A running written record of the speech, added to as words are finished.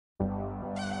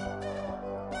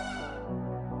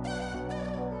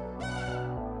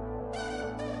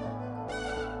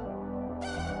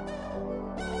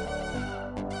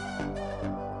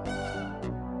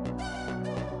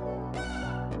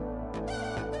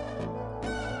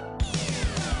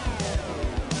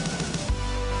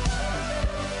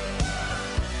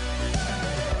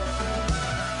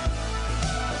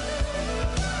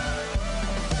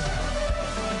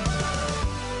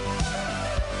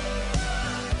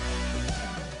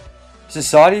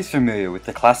Society is familiar with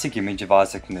the classic image of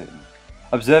Isaac Newton,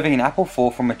 observing an apple fall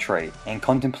from a tree and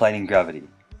contemplating gravity.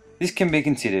 This can be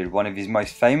considered one of his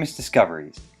most famous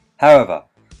discoveries. However,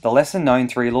 the lesser known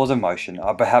three laws of motion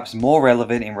are perhaps more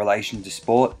relevant in relation to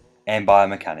sport and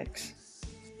biomechanics.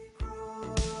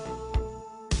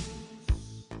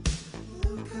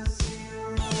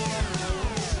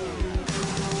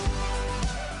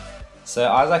 Sir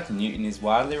Isaac Newton is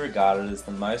widely regarded as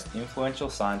the most influential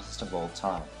scientist of all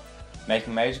time.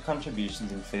 Making major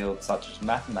contributions in fields such as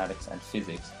mathematics and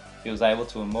physics, he was able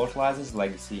to immortalize his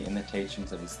legacy in the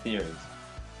teachings of his theories.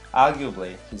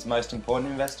 Arguably, his most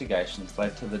important investigations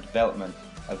led to the development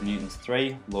of Newton's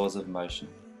three laws of motion.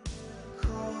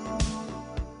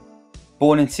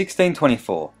 Born in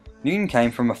 1624, Newton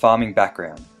came from a farming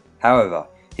background. However,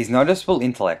 his noticeable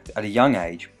intellect at a young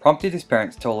age prompted his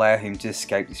parents to allow him to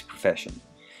escape this profession.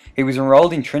 He was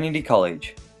enrolled in Trinity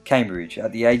College, Cambridge,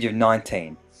 at the age of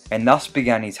 19, and thus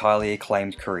began his highly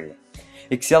acclaimed career.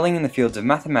 Excelling in the fields of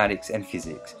mathematics and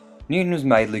physics, Newton was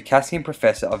made Lucasian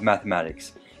Professor of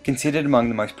Mathematics, considered among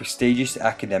the most prestigious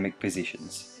academic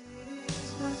positions.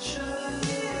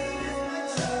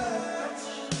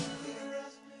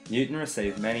 Newton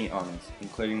received many honours,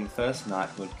 including the first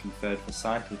knighthood conferred for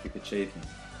scientific achievement.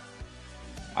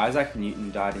 Isaac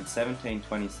Newton died in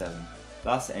 1727,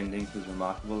 thus ending his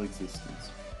remarkable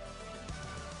existence.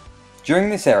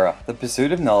 During this era, the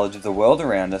pursuit of knowledge of the world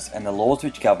around us and the laws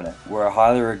which govern it were a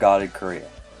highly regarded career.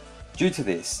 Due to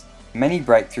this, many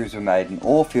breakthroughs were made in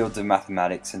all fields of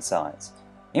mathematics and science.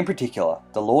 In particular,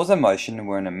 the laws of motion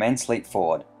were an immense leap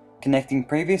forward, connecting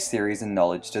previous theories and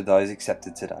knowledge to those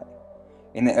accepted today.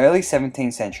 In the early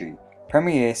 17th century,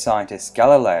 premier scientist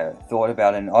Galileo thought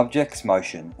about an object's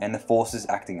motion and the forces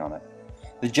acting on it.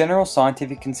 The general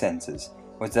scientific consensus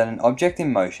was that an object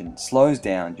in motion slows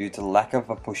down due to the lack of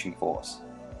a pushing force.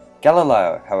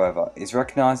 Galileo, however, is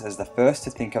recognized as the first to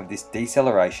think of this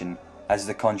deceleration as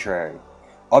the contrary.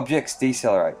 Objects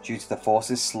decelerate due to the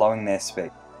forces slowing their speed.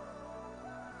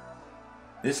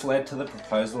 This led to the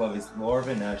proposal of his law of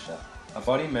inertia. A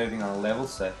body moving on a level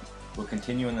surface will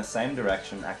continue in the same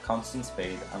direction at constant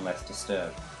speed unless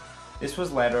disturbed. This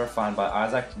was later refined by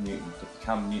Isaac Newton to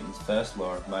become Newton's first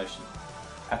law of motion.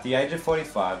 At the age of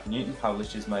 45, Newton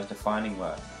published his most defining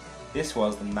work. This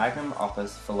was the Magnum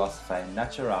Opus Philosophae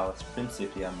Naturalis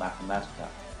Principia Mathematica,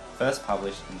 first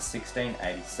published in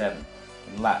 1687,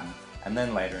 in Latin and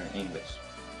then later in English.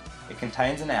 It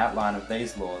contains an outline of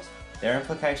these laws, their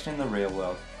implication in the real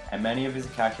world, and many of his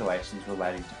calculations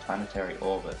relating to planetary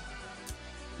orbit.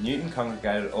 Newton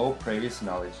congregated all previous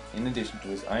knowledge in addition to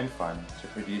his own findings to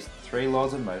produce the three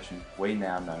laws of motion we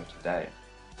now know today.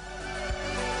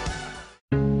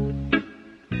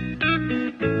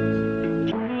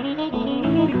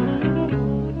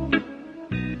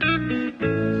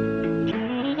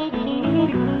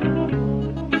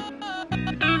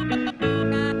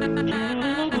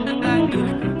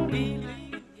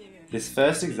 This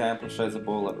first example shows a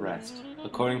ball at rest.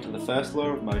 According to the first law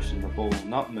of motion, the ball will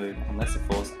not move unless a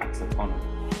force acts upon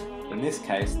it. In this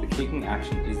case, the kicking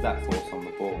action is that force on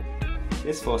the ball.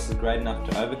 This force is great enough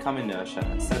to overcome inertia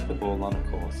and set the ball on a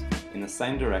course in the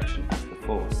same direction as the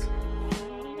force.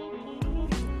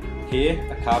 Here,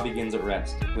 a car begins at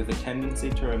rest, with a tendency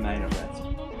to remain at rest.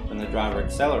 When the driver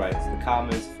accelerates, the car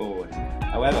moves forward.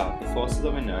 However, the forces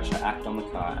of inertia act on the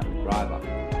car and the driver.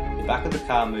 The back of the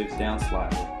car moves down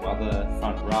slightly, while the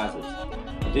front rises.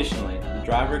 Additionally, the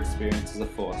driver experiences a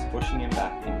force pushing him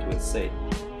back into his seat.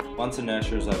 Once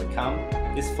inertia is overcome,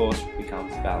 this force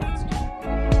becomes balanced.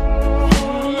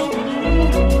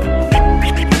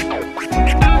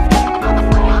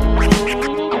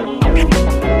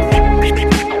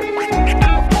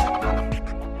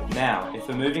 Now, if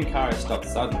a moving car is stopped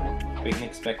suddenly, we can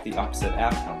expect the opposite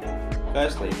outcome.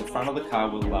 Firstly, the front of the car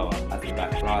will lower as the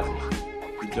back rises.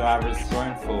 The driver is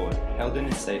thrown forward, held in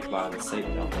his seat via the seat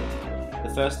belt.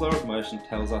 The first law of motion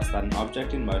tells us that an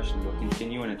object in motion will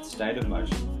continue in its state of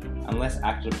motion unless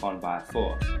acted upon by a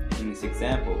force. In this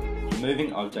example, the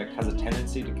moving object has a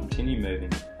tendency to continue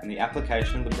moving, and the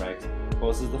application of the brakes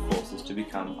causes the forces to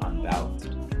become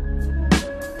unbalanced.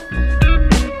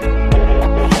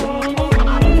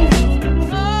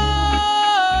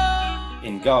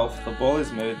 In golf, the ball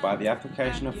is moved by the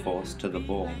application of force to the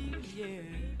ball.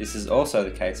 This is also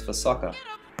the case for soccer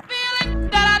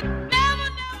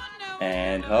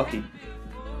and hockey.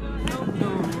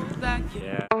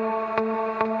 Yeah.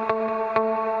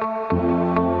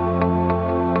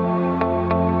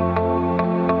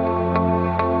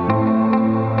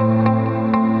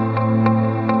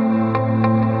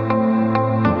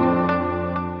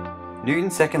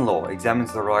 Newton's second law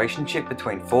examines the relationship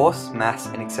between force, mass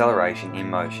and acceleration in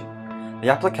motion. The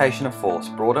application of force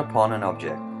brought upon an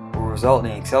object will result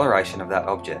in the acceleration of that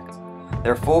object.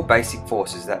 There are four basic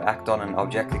forces that act on an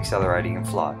object accelerating in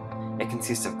flight. It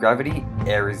consists of gravity,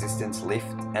 air resistance,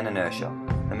 lift and inertia,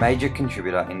 a major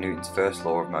contributor in Newton's first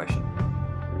law of motion.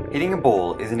 Hitting a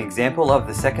ball is an example of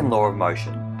the second law of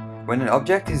motion. When an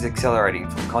object is accelerating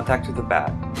from contact with a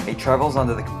bat, it travels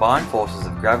under the combined forces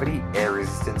of gravity, air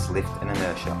resistance, lift and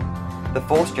inertia. The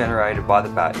force generated by the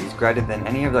bat is greater than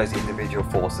any of those individual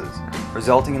forces,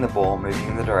 resulting in the ball moving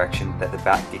in the direction that the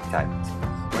bat dictates.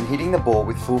 When hitting the ball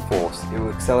with full force, it will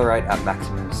accelerate at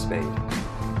maximum speed.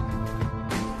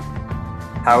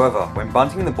 However, when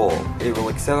bunting the ball, it will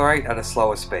accelerate at a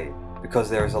slower speed, because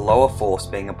there is a lower force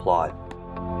being applied.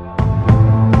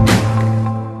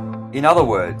 In other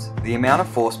words, the amount of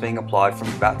force being applied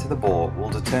from the bat to the ball will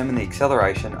determine the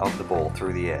acceleration of the ball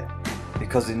through the air.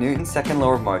 Because in Newton's second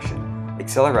law of motion,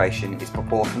 acceleration is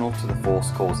proportional to the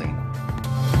force causing it.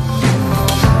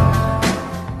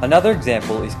 Another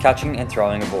example is catching and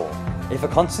throwing a ball. If a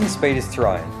constant speed is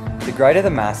thrown, the greater the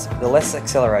mass, the less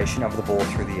acceleration of the ball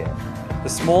through the air. The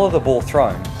smaller the ball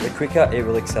thrown, the quicker it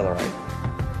will accelerate.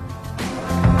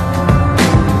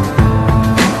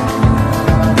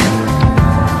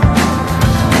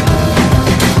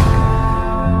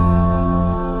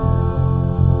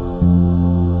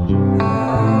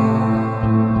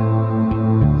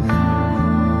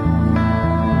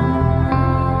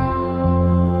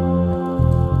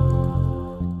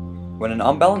 When an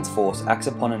unbalanced force acts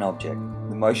upon an object,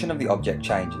 the motion of the object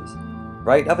changes.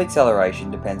 Rate of acceleration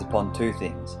depends upon two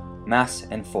things, mass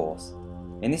and force.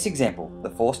 In this example, the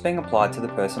force being applied to the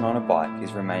person on a bike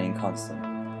is remaining constant,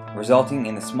 resulting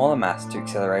in the smaller mass to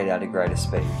accelerate at a greater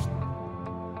speed.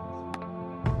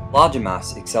 Larger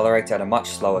mass accelerates at a much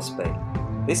slower speed.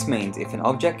 This means if an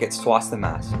object gets twice the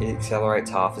mass, it accelerates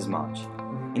half as much.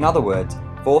 In other words,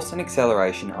 force and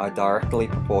acceleration are directly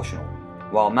proportional,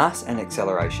 while mass and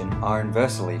acceleration are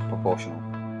inversely proportional.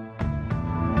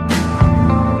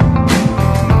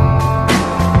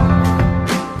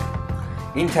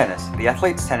 In tennis, the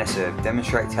athlete's tennis serve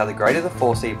demonstrates how the greater the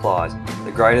force he applies,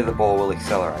 the greater the ball will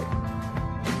accelerate.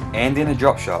 And in a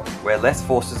drop shot, where less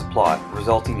force is applied,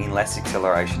 resulting in less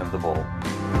acceleration of the ball.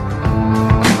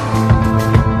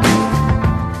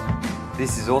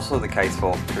 This is also the case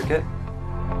for cricket,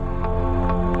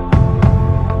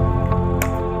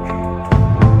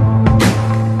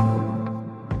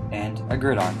 a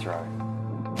gridiron throw.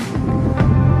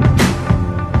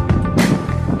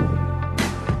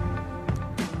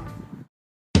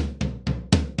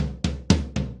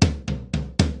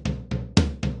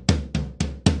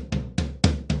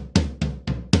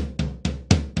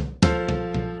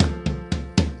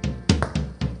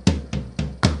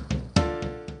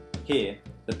 Here,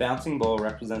 the bouncing ball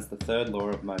represents the third law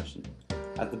of motion.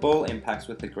 As the ball impacts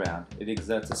with the ground, it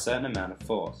exerts a certain amount of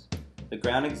force. The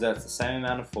ground exerts the same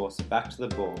amount of force back to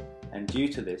the ball, and due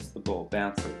to this, the ball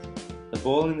bounces. The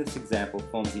ball in this example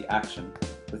forms the action,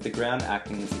 with the ground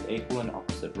acting as an equal and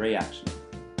opposite reaction.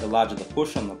 The larger the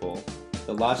push on the ball,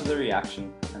 the larger the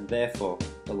reaction, and therefore,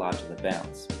 the larger the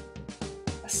bounce.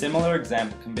 A similar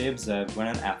example can be observed when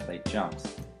an athlete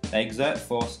jumps. They exert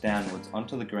force downwards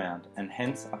onto the ground and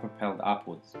hence are propelled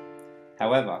upwards.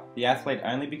 However, the athlete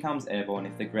only becomes airborne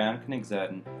if the ground can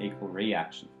exert an equal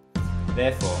reaction.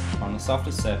 Therefore, on a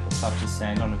softer surface such as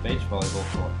sand on a beach volleyball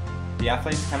court, the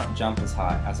athletes cannot jump as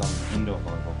high as on an indoor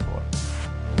volleyball court.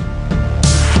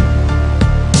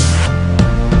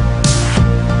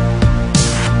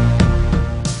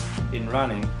 In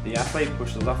running, the athlete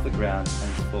pushes off the ground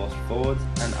and is forced forwards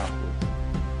and upwards.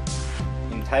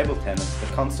 In table tennis, the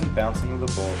constant bouncing of the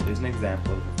ball is an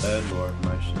example of the third law of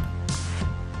motion.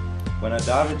 When a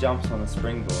diver jumps on a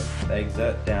springboard, they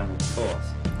exert downward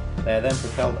force. They are then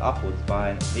propelled upwards by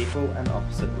an equal and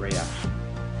opposite reaction.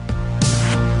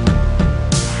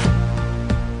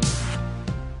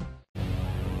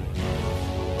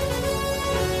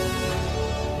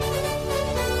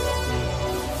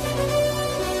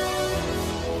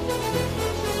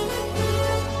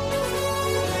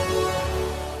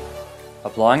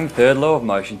 Applying the third law of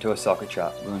motion to a soccer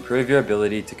trap will improve your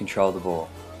ability to control the ball.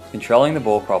 Controlling the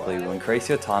ball properly will increase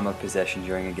your time of possession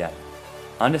during a game.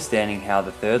 Understanding how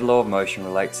the third law of motion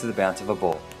relates to the bounce of a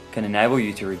ball can enable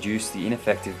you to reduce the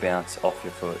ineffective bounce off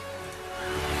your foot.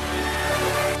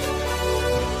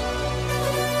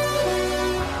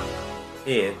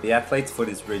 Here, the athlete's foot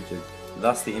is rigid,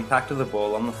 thus the impact of the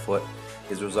ball on the foot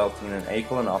is resulting in an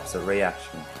equal and opposite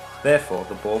reaction. Therefore,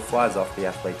 the ball flies off the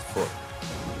athlete's foot.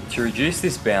 To reduce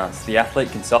this bounce, the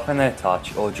athlete can soften their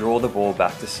touch or draw the ball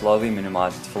back to slowly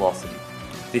minimise its velocity.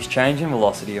 This change in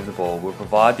velocity of the ball will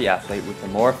provide the athlete with a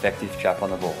more effective trap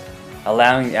on the ball,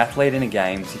 allowing the athlete in a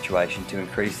game situation to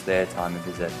increase their time of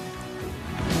possession.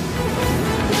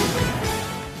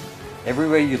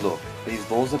 Everywhere you look,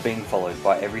 these laws are being followed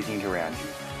by everything around you.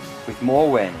 With more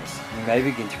awareness, you may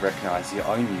begin to recognise your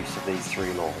own use of these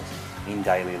three laws in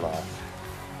daily life.